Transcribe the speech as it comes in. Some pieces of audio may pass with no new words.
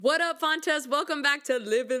What up, Fontes? Welcome back to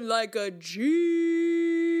Living Like a G.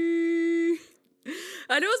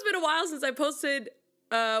 I know it's been a while since I posted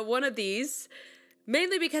one of these,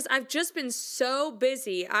 mainly because I've just been so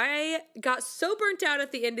busy. I got so burnt out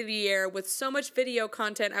at the end of the year with so much video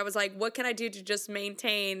content. I was like, what can I do to just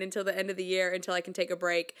maintain until the end of the year, until I can take a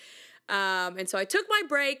break? And so I took my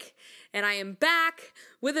break, and I am back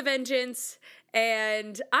with a vengeance,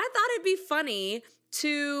 and I thought it'd be funny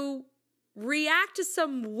to react to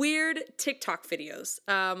some weird TikTok videos.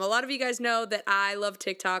 A lot of you guys know that I love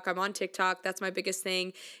TikTok. I'm on TikTok. That's my biggest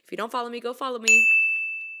thing. If you don't follow me, go follow me.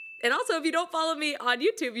 And also, if you don't follow me on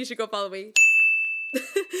YouTube, you should go follow me.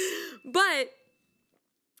 But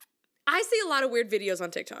I see a lot of weird videos on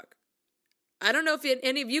TikTok. I don't know if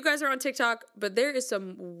any of you guys are on TikTok, but there is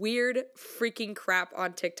some weird freaking crap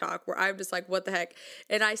on TikTok where I'm just like, what the heck?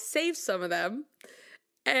 And I saved some of them,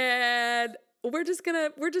 and we're just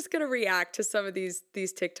gonna react to some of these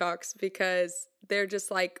TikToks because they're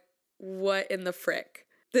just like, what in the frick?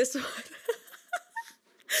 This one. First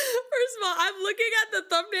of all, I'm looking at the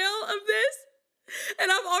thumbnail of this,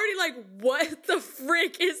 and I'm already like, what the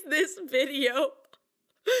frick is this video?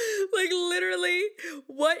 Like, literally,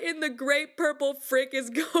 what in the great purple frick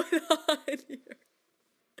is going on here?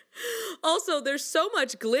 Also, there's so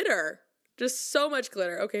much glitter. Just so much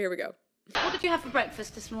glitter. Okay, here we go. What did you have for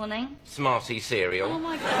breakfast this morning? Smarties cereal. Oh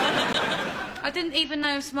my god. I didn't even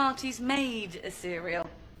know Smarties made a cereal.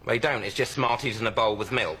 They don't, it's just Smarties in a bowl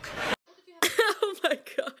with milk. Oh my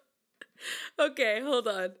god. Okay, hold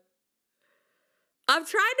on. I'm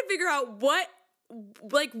trying to figure out what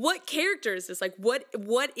character is this? Like, what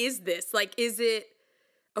is this? Like, is it...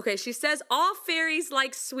 Okay, she says, all fairies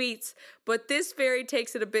like sweets, but this fairy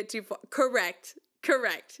takes it a bit too far. Correct.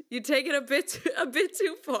 You take it a bit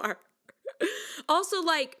too far. Also,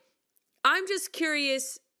 like, I'm just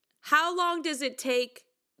curious, how long does it take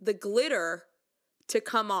the glitter to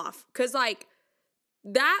come off? Because, like,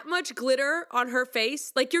 that much glitter on her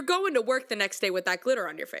face, like, you're going to work the next day with that glitter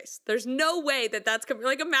on your face. There's no way that's coming.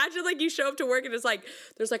 Like, imagine, like, you show up to work and it's like,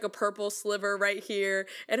 there's, like, a purple sliver right here,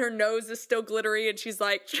 and her nose is still glittery, and she's,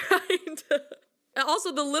 like, trying to... And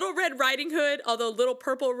also, the Little Red Riding Hood, although Little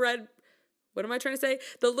Purple Red... What am I trying to say?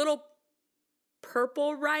 The Little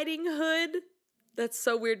Purple Riding Hood, that's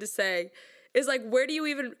so weird to say, is like, where do you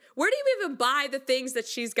even buy the things that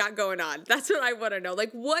she's got going on? That's what I want to know. Like,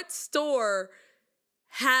 what store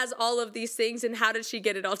has all of these things, and how did she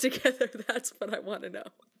get it all together? That's what I want to know.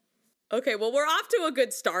 Okay, well, we're off to a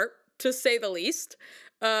good start, to say the least.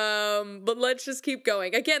 But let's just keep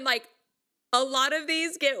going. Again, like, a lot of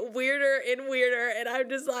these get weirder and weirder, and I'm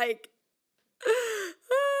just like...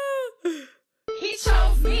 He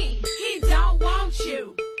chose me, he don't want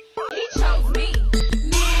you. He chose me.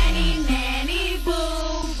 Nanny, nanny, boo,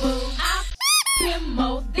 boo. I him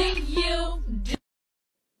more than you do.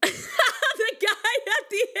 The guy at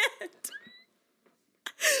the end.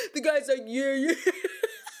 The guy's like, yeah.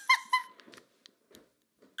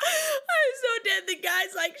 I'm so dead. The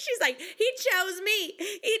guy's like, she's like, he chose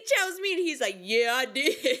me. And he's like, yeah, I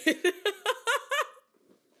did.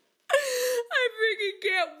 I freaking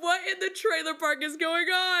can't. What in the trailer park is going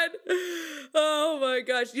on? Oh my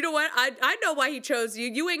gosh. You know what? I know why he chose you.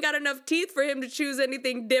 You ain't got enough teeth for him to choose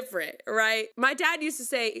anything different, right? My dad used to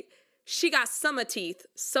say, she got some teeth.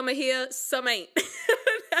 Some are here, some ain't.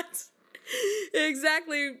 That's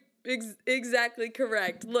exactly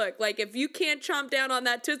correct. Look, like, if you can't chomp down on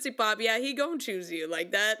that Tootsie Pop, yeah, he gonna choose you.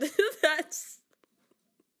 Like, that's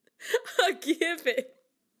a given.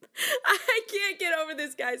 I can't get over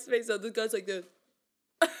this guy's face. So this guy's like this.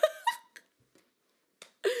 Like,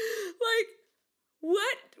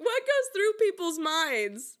 what goes through people's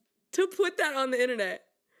minds to put that on the internet?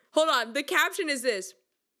 Hold on. The caption is this: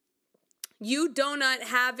 you donut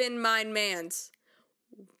have in mind mans.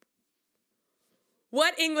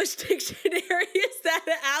 What English dictionary is that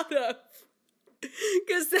out of?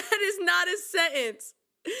 Because that is not a sentence.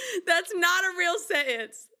 That's not a real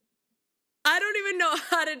sentence. I don't even know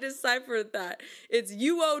how to decipher that. It's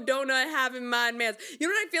donut have in mind mans. You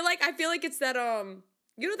know what I feel like? I feel like it's that,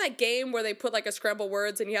 you know that game where they put like a scramble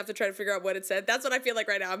words and you have to try to figure out what it said? That's what I feel like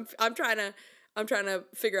right now. I'm trying to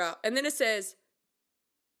figure out. And then it says,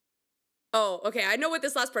 oh, okay, I know what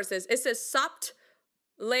this last part says. It says, sopt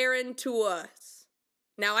laren to us.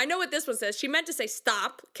 Now, I know what this one says. She meant to say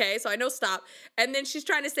stop, okay, so I know stop. And then she's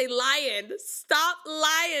trying to say lion. Stop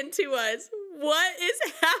lying to us. What is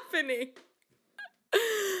happening?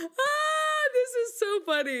 This is so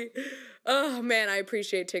funny. Oh, man, I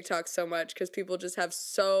appreciate TikTok so much because people just have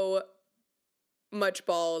so much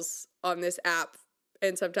balls on this app,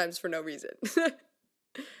 and sometimes for no reason.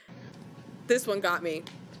 This one got me.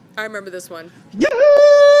 I remember this one. Yeah.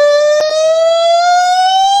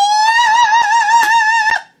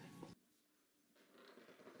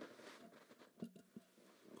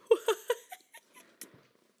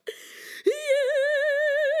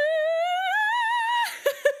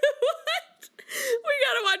 What? We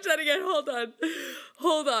gotta watch that again. Hold on.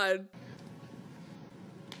 Hold on.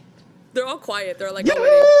 They're all quiet. They're like, all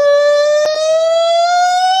waiting.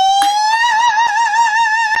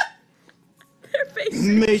 Their faces.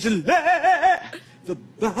 Major Lay, the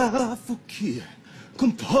Bafukir,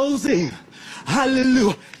 composing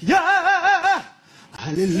Hallelujah.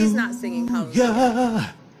 Hallelujah. He's not singing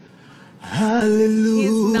Hallelujah. Hallelujah.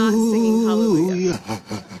 He's not singing Hallelujah.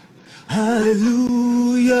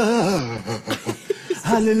 Hallelujah.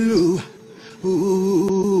 Hallelujah.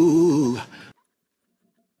 Ooh.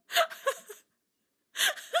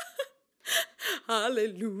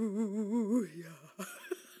 Hallelujah.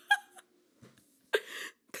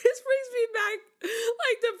 This brings me back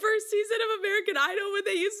like the first season of American Idol when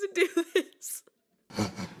they used to do this.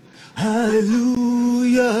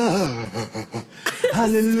 Hallelujah.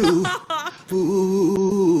 Hallelujah.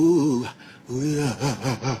 Ooh.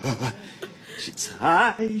 Yeah. She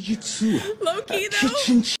tied you to Low-key, a though,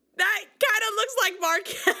 kitchen chair. that kind of looks like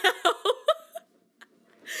Markel.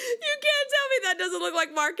 You can't tell me that doesn't look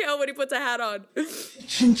like Markel when he puts a hat on.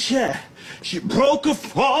 Kitchen chair. She broke a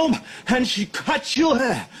foam and she cut your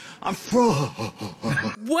hair. I'm from.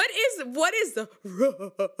 What is the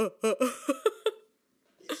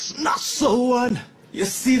It's not so one. You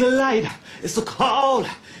see the light. It's so cold.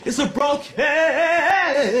 It's so broken.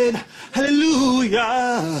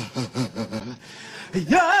 Hallelujah.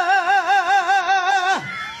 Yeah.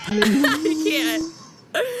 Hallelujah.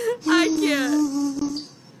 I can't.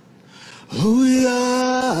 Oh yeah.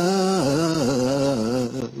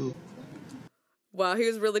 Wow, he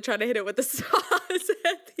was really trying to hit it with the sauce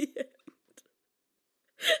at the end.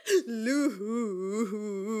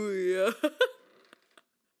 Hallelujah.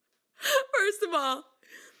 First of all,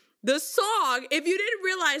 the song, if you didn't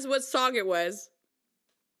realize what song it was,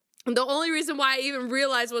 the only reason why I even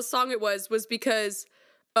realized what song it was because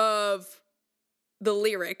of the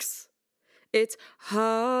lyrics. It's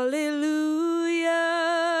hallelujah,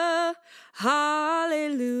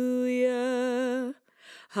 hallelujah,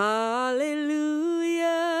 hallelujah,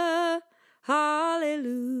 hallelujah.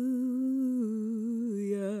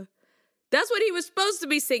 That's what he was supposed to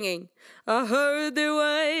be singing. I heard there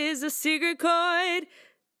was a secret chord.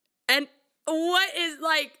 And what is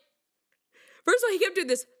like, first of all, he kept doing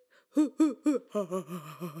this. What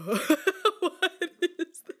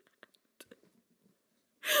is that?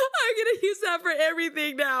 I'm gonna use that for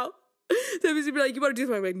everything now. That means he'd be like, you wanna do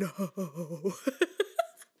this? I'm like, no.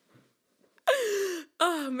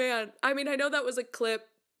 Oh man. I mean, I know that was a clip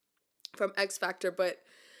from X Factor, but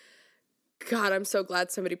God, I'm so glad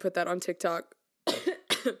somebody put that on TikTok.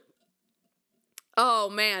 Oh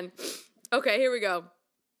man. Okay, here we go.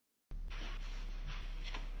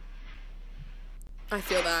 I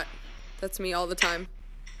feel that. That's me all the time.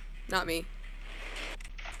 Not me.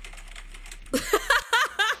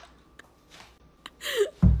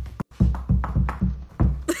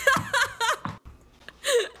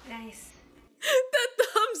 Nice. The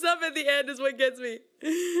thumbs up at the end is what gets me.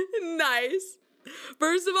 Nice.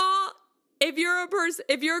 First of all, if you're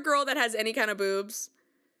a girl that has any kind of boobs,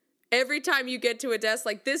 every time you get to a desk,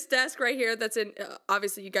 like this desk right here that's in,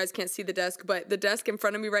 obviously you guys can't see the desk, but the desk in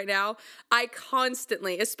front of me right now, I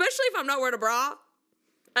constantly, especially if I'm not wearing a bra,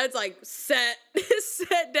 it's like set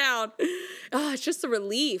down. Oh, it's just a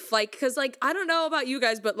relief. Like, cause like, I don't know about you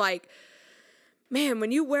guys, but like, man,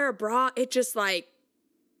 when you wear a bra, it just like,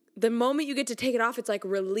 the moment you get to take it off, it's like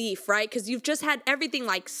relief, right? Because you've just had everything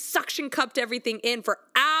like suction cupped everything in for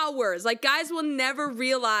hours. Like guys will never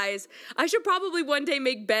realize. I should probably one day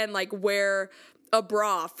make Ben like wear a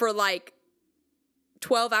bra for like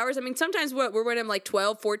 12 hours. I mean, sometimes we're wearing them like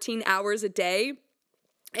 12, 14 hours a day.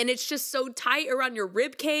 And it's just so tight around your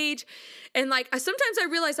rib cage. And like, sometimes I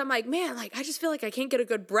realize I'm like, man, like I just feel like I can't get a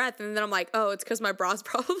good breath. And then I'm like, oh, it's because my bra's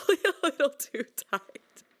probably a little too tight.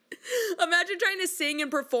 Imagine trying to sing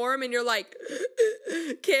and perform and you're like,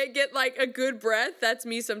 can't get like a good breath. That's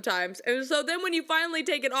me sometimes. And so then when you finally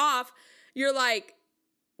take it off, you're like,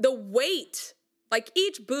 the weight, like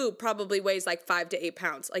each boob probably weighs like 5 to 8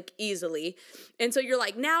 pounds, like easily. And so you're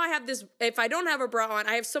like, now I have this, if I don't have a bra on,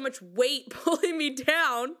 I have so much weight pulling me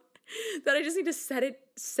down that I just need to set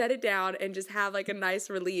it down and just have like a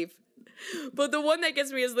nice relief. But the one that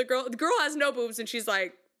gets me is the girl has no boobs and she's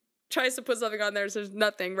like, tries to put something on there, so there's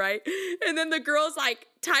nothing, right? And then the girl's like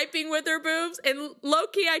typing with her boobs, and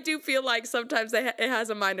low-key I do feel like sometimes it has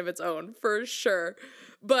a mind of its own, for sure.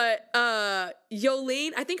 But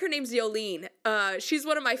Yolene, I think her name's Yolene. She's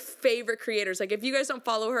one of my favorite creators. Like, if you guys don't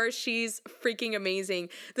follow her, she's freaking amazing.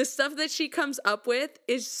 The stuff that she comes up with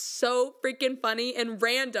is so freaking funny and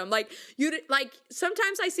random. Like,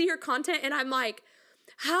 sometimes I see her content and I'm like,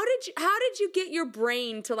 how did you get your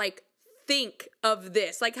brain to like think of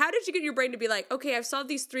this? Like, how did you get your brain to be like, okay, I've saw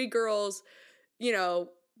these 3 girls, you know,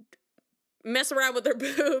 mess around with their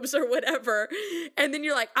boobs or whatever, and then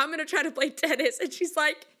you're like, I'm gonna try to play tennis, and she's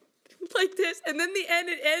like this, and then the end,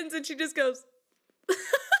 it ends and she just goes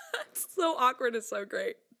it's so awkward. It's so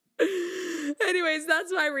great. Anyways,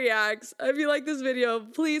 that's my reacts. If you like this video,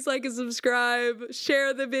 please like and subscribe,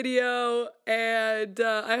 share the video, and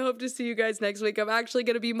I hope to see you guys next week. I'm actually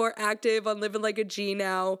gonna be more active on Living Like a G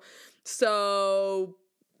now, so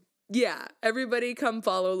yeah, everybody come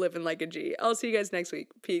follow Living Like a G. I'll see you guys next week.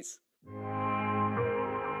 Peace.